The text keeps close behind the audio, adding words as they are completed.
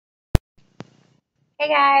Hey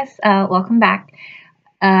guys, welcome back.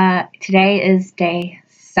 Today is day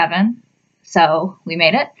 7, so we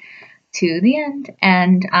made it to the end,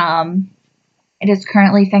 and it is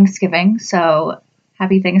currently Thanksgiving, so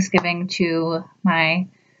happy Thanksgiving to my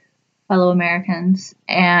fellow Americans,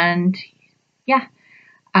 and yeah,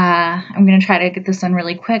 I'm going to try to get this done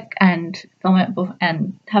really quick and film it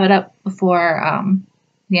and have it up before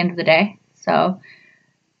the end of the day, so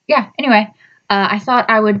yeah, anyway. I thought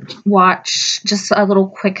I would watch just a little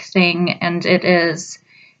quick thing, and it is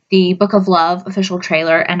the Book of Love official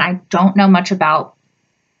trailer, and I don't know much about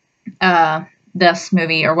this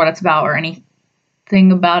movie or what it's about or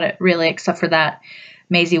anything about it really, except for that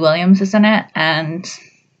Maisie Williams is in it, and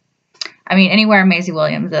I mean anywhere Maisie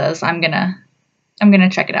Williams is, I'm gonna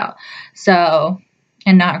check it out. So,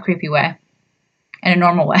 in not a creepy way, in a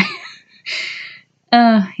normal way.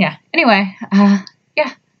 Yeah. Anyway,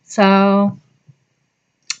 yeah. So.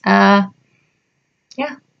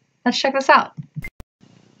 Yeah, let's check this out.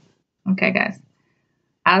 Okay, guys.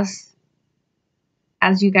 As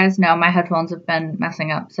you guys know, my headphones have been messing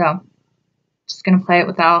up, so just gonna play it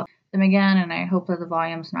without them again, and I hope that the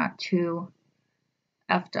volume's not too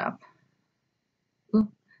effed up. Ooh,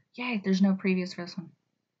 yay, there's no previews for this one.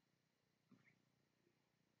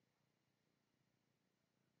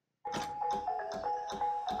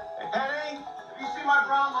 Hey, Penny, have you seen my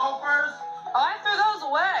brown loafers? Oh, I threw those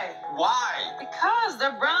away. Why? Because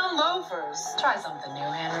they're brown loafers. Try something new,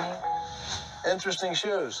 Henry. Interesting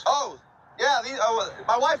shoes. Oh, yeah, these. Oh,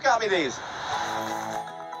 my wife got me these.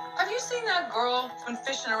 Have you seen that girl who's been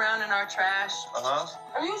fishing around in our trash? Uh-huh.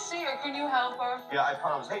 Have you seen her? Can you help her? Yeah, I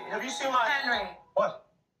promise. Hey, have you seen my... Henry, What?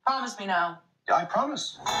 promise me now. Yeah, I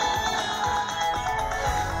promise.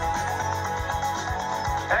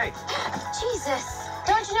 Hey, Jesus.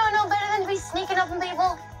 Don't you know no better than to be sneaking up on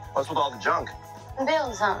people what's with all the junk? and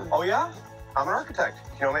building something? Oh, yeah? I'm an architect.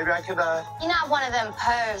 You know, maybe I could, You're not one of them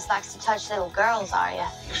pervs likes to touch little girls, are you?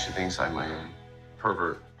 You should be inside my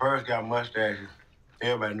pervert. Perv's got mustaches.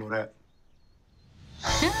 Everybody know that.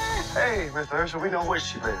 Hey, Mr. Herschel, we know where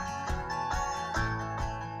she lives.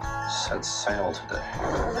 Set sail today.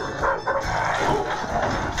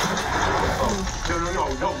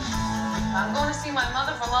 No. I'm going to see my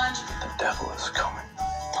mother for lunch. The devil is coming.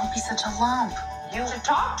 Don't be such a lump. You should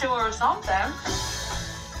talk to her or something.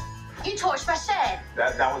 You torched my shed.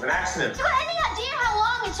 That was an accident. Do you have any idea how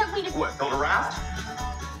long it took me to... What, build a raft?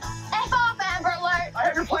 F off, Amber Alert! I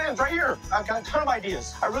have your plans right here. I've got a ton of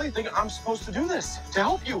ideas. I really think I'm supposed to do this to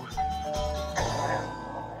help you.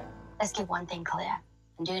 Let's get one thing clear.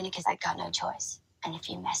 I'm doing it because I got no choice. And if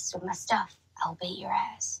you mess with my stuff, I'll beat your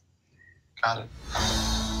ass. Got it.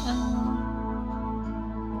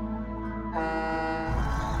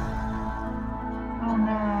 Oh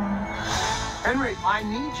no. Henry, I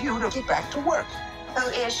need you to get back to work. Who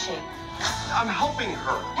is she? I'm helping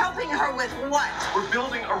her. Helping her with what? We're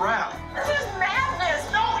building a raft. This is madness.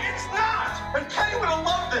 No, it's not. And Kenny would have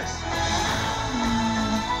loved this.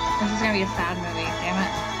 This is gonna be a sad movie, damn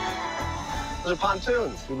it. Those are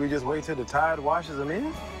pontoons. Should we just wait till the tide washes them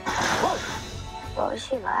in? Whoa. What was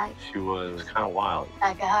she like? She was kind of wild.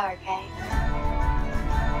 Like a hurricane.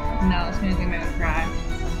 No, this movie's gonna make me cry.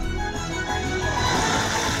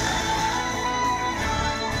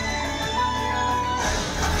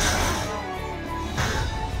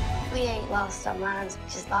 We ain't lost our minds, we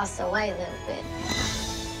just lost our way a little bit.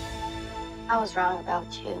 I was wrong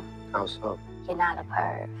about you. How so? You're not a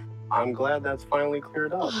perv. I'm glad that's finally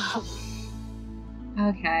cleared up.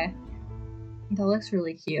 Okay. That looks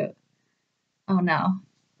really cute. Oh no.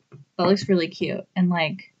 That looks really cute. And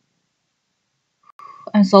like,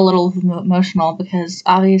 I'm so a little emotional because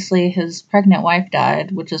obviously his pregnant wife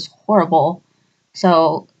died, which is horrible.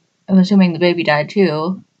 So I'm assuming the baby died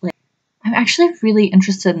too. Like, I'm actually really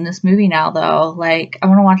interested in this movie now though. Like, I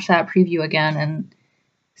want to watch that preview again and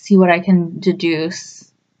see what I can deduce.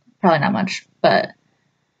 Probably not much, but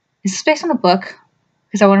is this based on a book?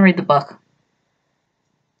 Because I want to read the book.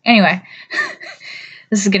 Anyway,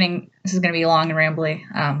 this is gonna be long and rambly,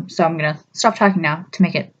 so I'm gonna stop talking now to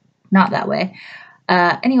make it not that way.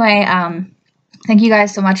 Anyway, thank you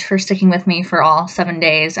guys so much for sticking with me for all 7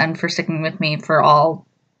 days and for sticking with me for all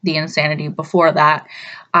the insanity before that.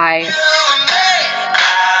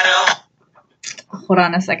 Hold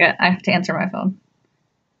on a second, I have to answer my phone.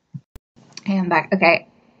 Hey, I'm back. Okay.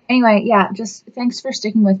 Anyway, yeah, just thanks for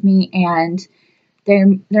sticking with me, and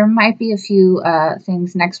there might be a few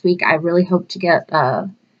things next week. I really hope to get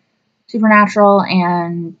Supernatural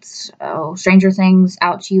and Stranger Things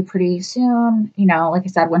out to you pretty soon. You know, like I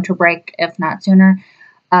said, winter break, if not sooner.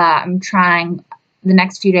 I'm trying. The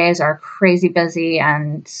next few days are crazy busy,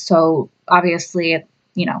 and so obviously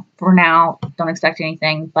you know, for now, don't expect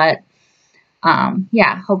anything. But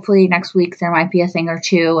yeah, hopefully next week there might be a thing or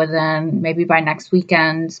two, and then maybe by next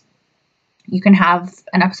weekend you can have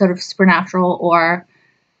an episode of Supernatural or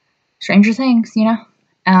Stranger Things, you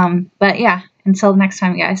know. But yeah, until next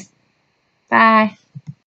time, guys. Bye.